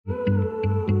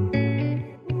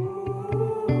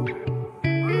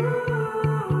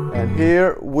And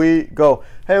here we go.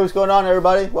 Hey, what's going on,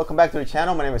 everybody? Welcome back to the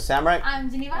channel. My name is Samurai. I'm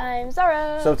Geneva. I'm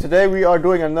Zara. So today we are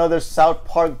doing another South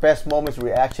Park Best Moments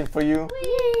reaction for you.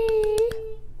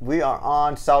 Whee! We are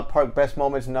on South Park Best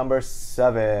Moments number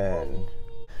 7.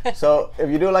 So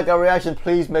if you do like our reaction,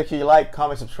 please make sure you like,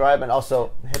 comment, subscribe, and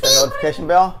also hit the notification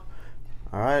bell.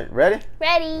 All right, ready?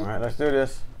 Ready. All right, let's do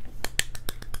this.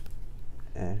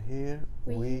 And here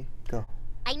we go.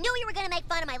 I knew you were gonna make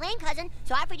fun of my lame cousin,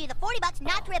 so I offered you the $40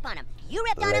 not to rip on him. You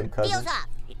ripped on him, deal's off.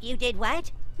 You did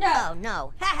what? No. Oh,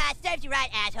 no. Haha, serves you right,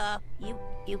 asshole.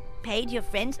 You paid your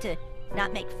friends to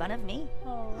not make fun of me?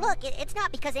 Oh. Look, it's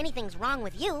not because anything's wrong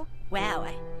with you. Wow,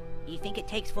 you think it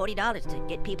takes $40 to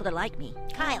get people to like me?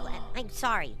 Kyle, I'm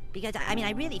sorry. Because,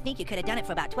 I really think you could have done it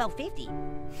for about $12.50.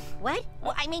 What?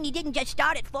 Well, I mean, you didn't just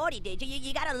start at 40, did you?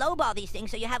 You gotta lowball these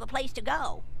things so you have a place to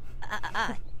go.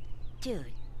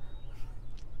 Dude.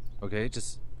 Okay,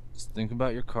 just think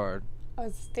about your card. Oh,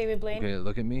 it's David Blaine. Okay,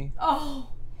 look at me. Oh.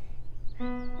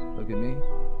 Look at me.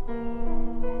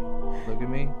 Look at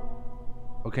me.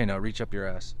 Okay, now reach up your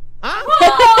ass. Huh?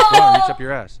 Come on, reach up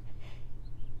your ass.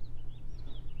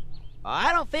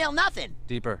 I don't feel nothing.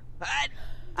 Deeper.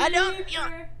 I don't,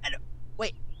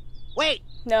 Wait.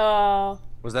 No.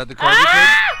 Was that the card you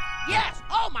picked? Yes!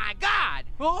 Oh my god!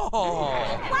 Oh!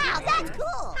 Wow, that's cool!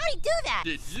 How'd he do that?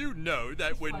 Did you know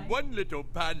that when one little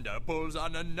panda pulls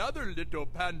on another little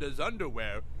panda's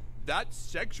underwear, that's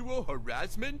sexual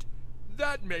harassment?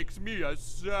 That makes me a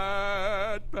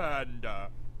sad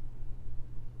panda.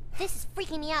 This is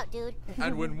freaking me out, dude.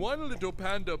 And when one little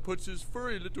panda puts his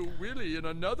furry little willy in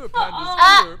another panda's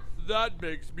ear, that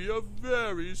makes me a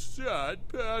very sad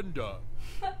panda.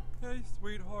 Hey,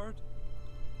 sweetheart.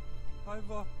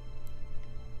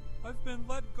 I've been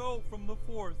let go from the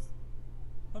force.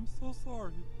 I'm so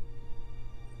sorry.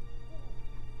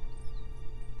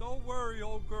 Don't worry,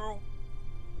 old girl.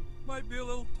 Might be a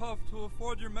little tough to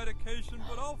afford your medication,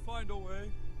 but I'll find a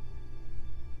way.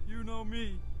 You know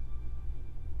me.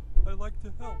 I like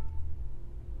to help.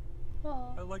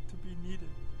 Aww. I like to be needed.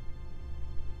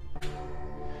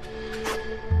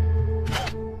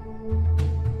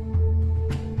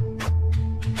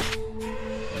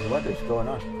 What is going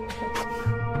on?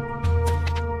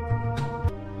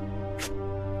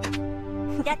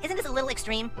 Dad, isn't this a little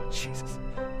extreme? Jesus.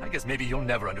 I guess maybe you'll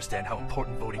never understand how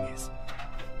important voting is.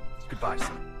 Goodbye,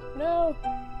 son. No.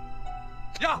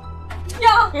 Yeah!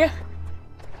 Yeah.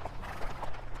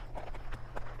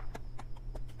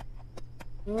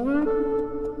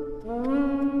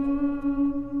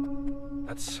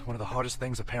 That's one of the hardest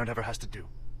things a parent ever has to do.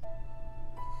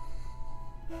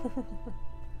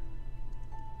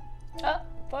 Oh,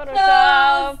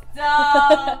 Photoshop.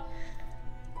 Stop.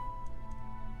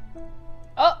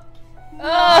 Oh.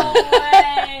 No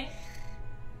way.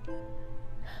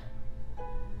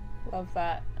 Love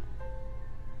that.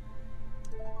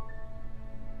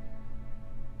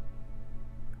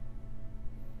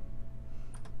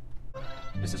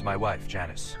 This is my wife,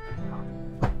 Janice.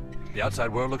 The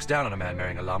outside world looks down on a man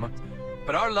marrying a llama,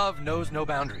 but our love knows no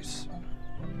boundaries.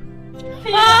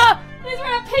 Ah! He's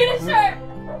wearing a penis shirt.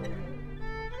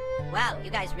 Wow,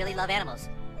 you guys really love animals.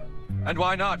 And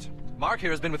why not? Mark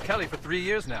here has been with Kelly for 3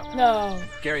 years now. No.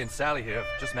 Gary and Sally here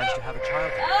have just managed to have a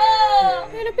child. Oh.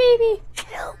 You're a baby.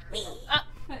 Kill me.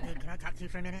 Hey, can I talk to you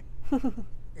for a minute?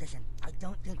 Listen, I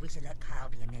don't think we should let Kyle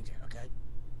be a ninja, okay?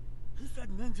 He said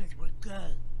ninjas were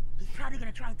gay. He's probably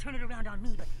gonna try and turn it around on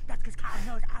me, but that's because Kyle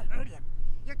knows I heard him.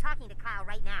 You're talking to Kyle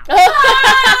right now.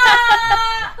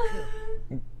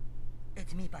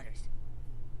 It's me, Butters.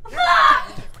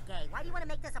 Ninjas were gay. Why do you want to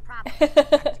make this a problem?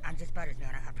 I'm just Butters,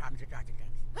 man. I have problems with lots of things.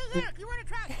 Hey, Eric, you want to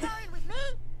try exploring with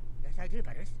me? Yes, I do,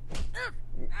 Butters.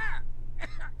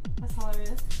 That's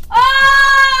hilarious.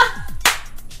 Ah!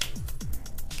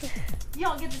 You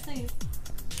don't get to see.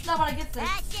 Nobody gets this.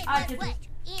 I said I what, get what? this.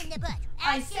 In the butt.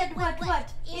 I said what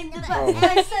in the butt. Oh.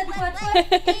 I said what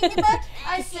in the butt.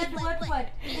 I said what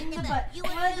in the butt. You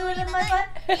wanna do it in my butt?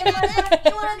 In my butt.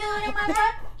 You wanna do it in my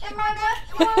butt? In my butt.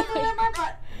 You wanna do it in my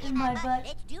butt? In my butt.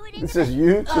 Let's do it in This the is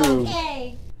YouTube.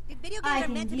 Okay. Video I games are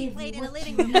can meant to be give played you in a what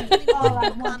living you room. need. That's All I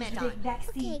what want is comment a on. big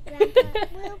backseat. Grandpa,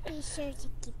 we'll be sure to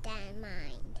keep that in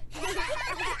mind.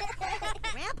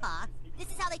 Grandpa, this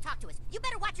is how they talk to us. You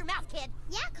better watch your mouth, kid.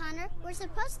 Yeah, Connor, we're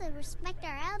supposed to respect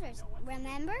our elders.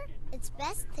 Remember? It's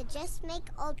best to just make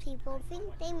old people think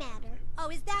they matter. Oh,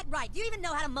 is that right? Do you even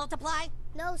know how to multiply?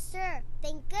 No, sir.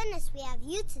 Thank goodness we have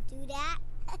you to do that.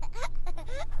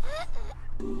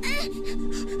 Ooh,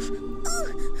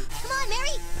 come on,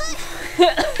 Mary, push!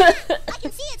 I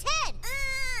can see its head.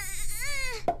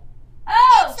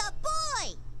 Oh! It's a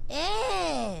boy.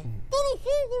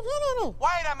 me.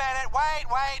 Wait a minute,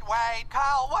 wait.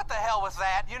 Kyle, what the hell was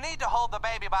that? You need to hold the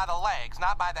baby by the legs,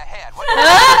 not by the head. What kind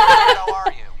of weirdo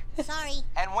are you? Sorry.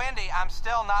 And Wendy, I'm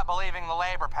still not believing the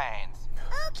labor pains.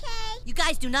 Okay. You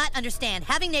guys do not understand.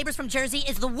 Having neighbors from Jersey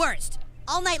is the worst.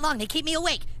 All night long, they keep me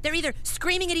awake. They're either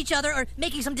screaming at each other or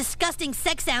making some disgusting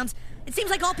sex sounds. It seems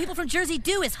like all people from Jersey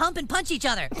do is hump and punch each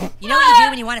other. You know what you do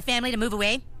when you want a family to move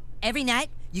away? Every night,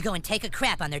 you go and take a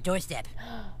crap on their doorstep.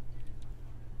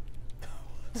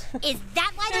 Is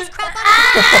that why there's crap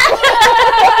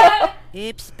on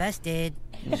Oops, busted.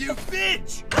 You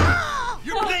bitch!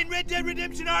 You're playing Red Dead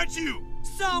Redemption, aren't you?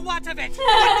 So what of it? What did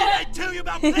I tell you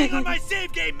about playing on my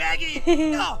save game, Maggie?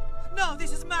 No,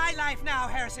 this is my life now,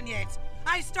 Harrison Yates.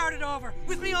 I started over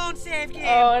with my own save game.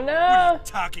 Oh What are no. you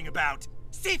talking about?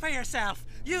 See for yourself.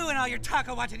 You and all your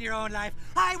taco want in your own life.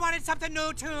 I wanted something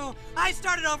new too. I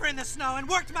started over in the snow and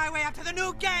worked my way up to the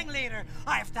new gang leader.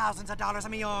 I have thousands of dollars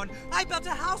of my own. I built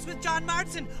a house with John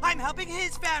Marston. I'm helping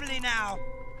his family now.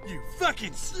 You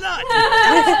fucking slut!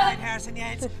 That's fine, Harrison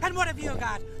Yates. And what have you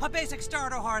got? A basic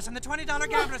starter horse and the $20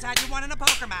 gambler's hat you won in a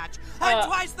poker match. I'm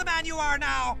twice the man you are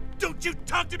now. Don't you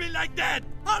talk to me like that!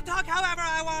 I'll talk however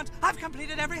I want. I've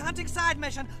completed every hunting side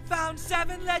mission, found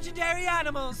 7 legendary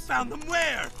animals. Found them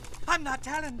where? I'm not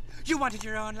telling. You wanted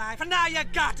your own life, and now you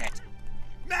got it.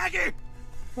 Maggie!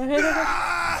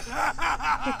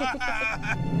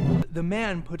 The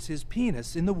man puts his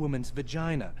penis in the woman's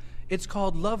vagina. It's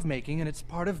called lovemaking, and it's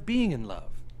part of being in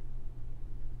love.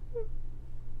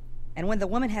 And when the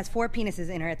woman has 4 penises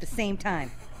in her at the same time,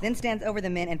 then stands over the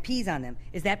men and pees on them,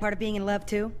 is that part of being in love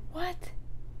too? What?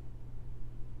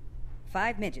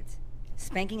 5 midgets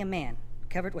spanking a man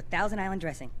covered with Thousand Island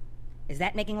dressing. Is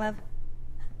that making love?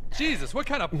 Jesus, what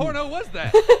kind of porno was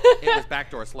that? It was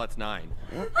Backdoor Sluts 9.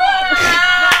 Not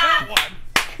that one.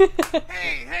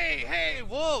 Hey,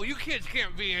 whoa, you kids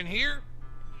can't be in here.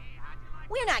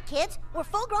 We're not kids. We're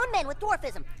full-grown men with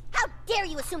dwarfism. How dare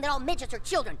you assume that all midgets are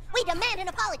children? We demand an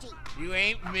apology. You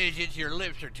ain't midgets, your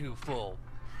lips are too full.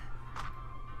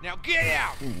 Now get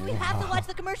out! We have to watch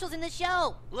the commercials in the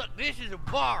show. Look, this is a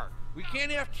bar. We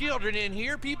can't have children in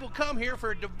here. People come here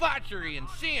for debauchery and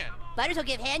sin. Butters will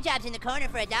give hand jobs in the corner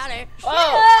for $1.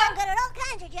 I'm good at all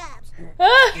kinds of jobs.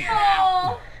 Get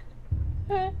out!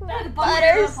 Not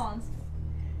Butters.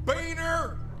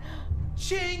 Beaner!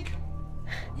 Chink!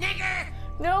 Nigger!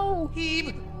 No.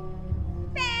 Heeb!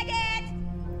 Faggot!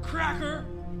 Cracker!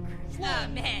 Oh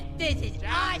man, this is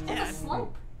awesome. It's a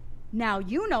slope. Now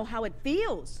you know how it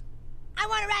feels. I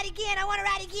want to ride again. I want to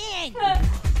ride again.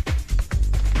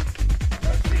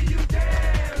 Let's see you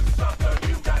dance, sucker.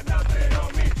 You got nothing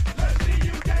on me. Let's see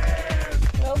you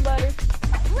dance. No Butters.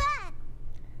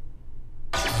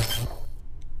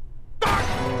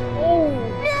 Oh.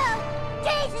 No!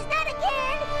 Jesus, not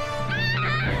again!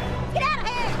 Ah! Get out of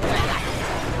here!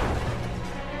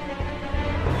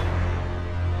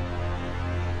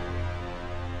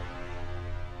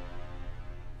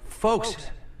 Folks,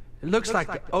 it looks like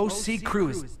the OC crew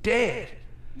is dead.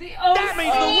 The OC. That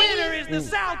means the winner is the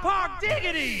South Park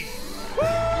Diggity!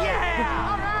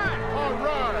 Yeah!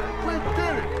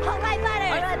 All right,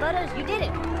 Butters! All right, Butters, you did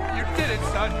it. You did it,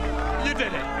 son. You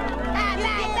did it. All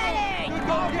right, Butters!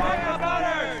 Go get the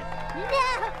Butters!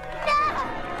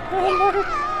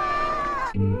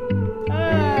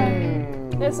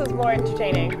 No! This is more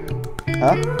entertaining.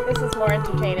 Huh? This is more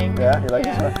entertaining. Yeah, you like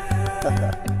this one?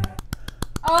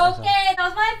 Okay, that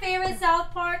was my favorite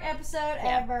South Park episode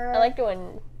ever. I liked it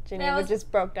when Geneva was-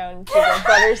 just broke down to the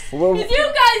Butters. Well, If you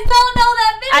guys don't know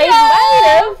that video,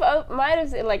 I might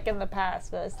have like in the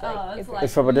past, but it's like, Oh, it's it's like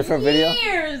it's from a different video?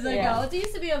 years ago. Yeah. It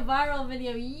used to be a viral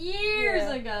video years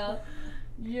Yeah. ago.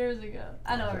 Years ago.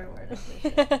 I know every word. That's good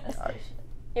shit. That's good shit.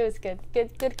 It was good.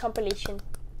 Good compilation.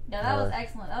 Yeah, that was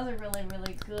excellent. That was a really,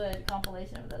 really good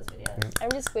compilation of those videos.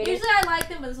 I'm just waiting. Usually I like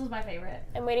them, but this was my favorite.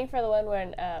 I'm waiting for the one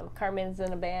when Carmen's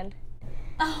in a band.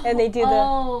 Oh, And they do the.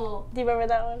 Oh, Do you remember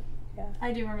that one? Yeah.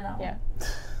 I do remember that one.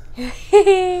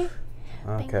 Yeah.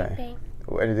 Okay. Bang.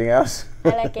 Anything else? I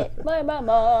like it. My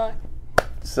mama.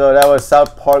 So that was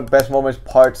South Park Best Moments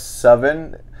Part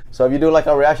 7. So if you do like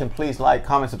our reaction, please like,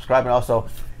 comment, subscribe, and also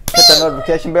hit the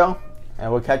notification bell. And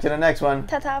we'll catch you in the next one.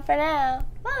 Ta-ta for now.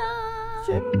 Bye.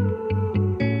 I'm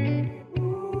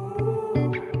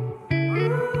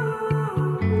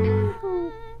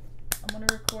gonna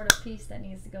record a piece that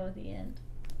needs to go at the end.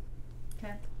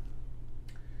 Okay.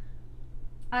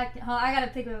 I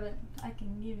gotta think of it. I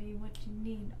can give you what you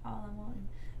need, all I want.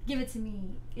 Give it to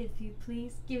me, if you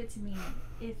please. Give it to me,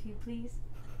 if you please.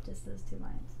 Just those 2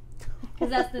 lines. Because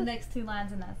that's the next 2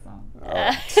 lines in that song.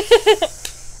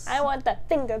 I want that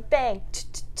finger bang.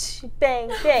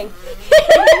 Bang, bang.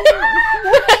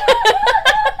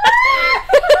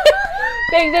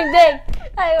 Bang, bang, bang.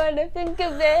 I wanna think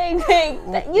of bang, bang.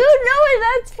 You know what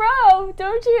that's from,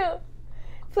 don't you?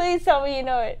 Please tell me you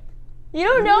know it. You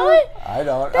don't know it? I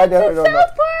don't. That's I never in know. South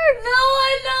Park. No,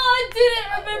 I know. I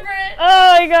didn't remember it.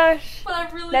 Oh my gosh. But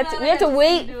I'm really We have to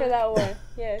wait for that one.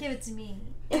 Yes. Give it to me.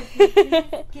 If you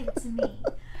please, give it to me.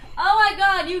 Oh my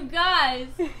god, you guys.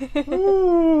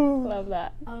 Love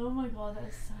that. Oh my god, that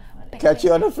is so funny. Catch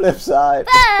you on the flip side.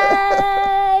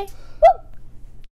 Bye.